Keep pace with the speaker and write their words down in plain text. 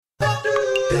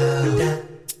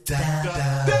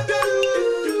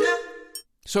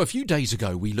So a few days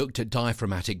ago we looked at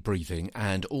diaphragmatic breathing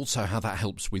and also how that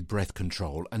helps with breath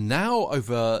control, and now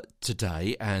over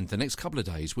today and the next couple of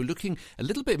days we're looking a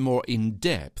little bit more in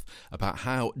depth about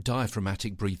how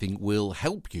diaphragmatic breathing will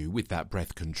help you with that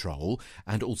breath control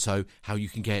and also how you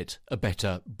can get a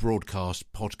better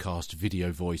broadcast, podcast,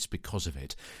 video voice because of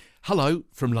it. Hello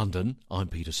from London, I'm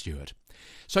Peter Stewart.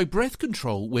 So breath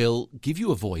control will give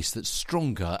you a voice that's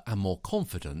stronger and more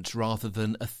confident rather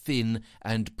than a thin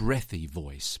and breathy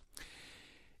voice.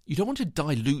 You don't want to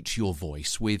dilute your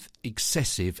voice with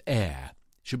excessive air. It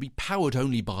should be powered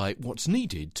only by what's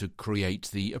needed to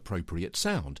create the appropriate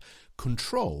sound.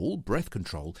 Breath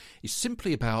control, is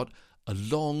simply about a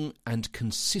long and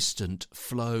consistent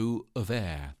flow of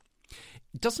air.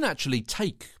 It doesn't actually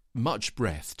take much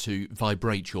breath to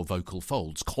vibrate your vocal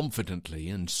folds confidently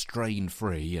and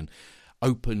strain-free and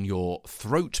open your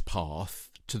throat path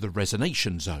to the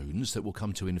resonation zones that we'll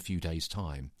come to in a few days'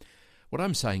 time. What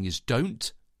I'm saying is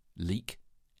don't leak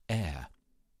air.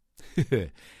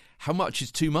 How much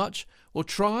is too much? Well,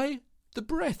 try the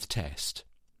breath test.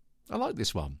 I like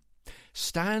this one.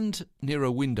 Stand near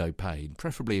a window pane,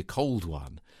 preferably a cold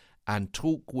one, and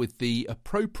talk with the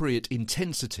appropriate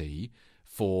intensity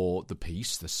for the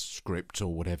piece, the script,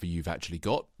 or whatever you've actually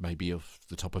got, maybe off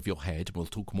the top of your head. We'll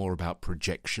talk more about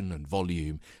projection and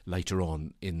volume later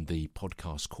on in the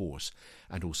podcast course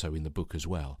and also in the book as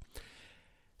well.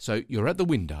 So you're at the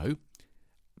window,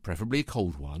 preferably a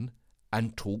cold one,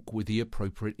 and talk with the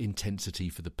appropriate intensity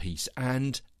for the piece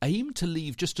and aim to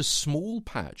leave just a small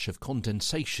patch of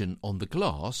condensation on the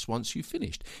glass once you've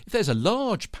finished. If there's a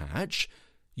large patch,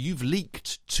 you've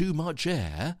leaked too much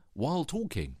air while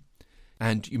talking.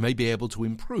 And you may be able to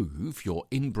improve your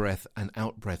in-breath and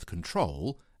out-breath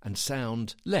control and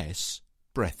sound less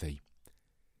breathy.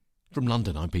 From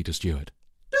London, I'm Peter Stewart.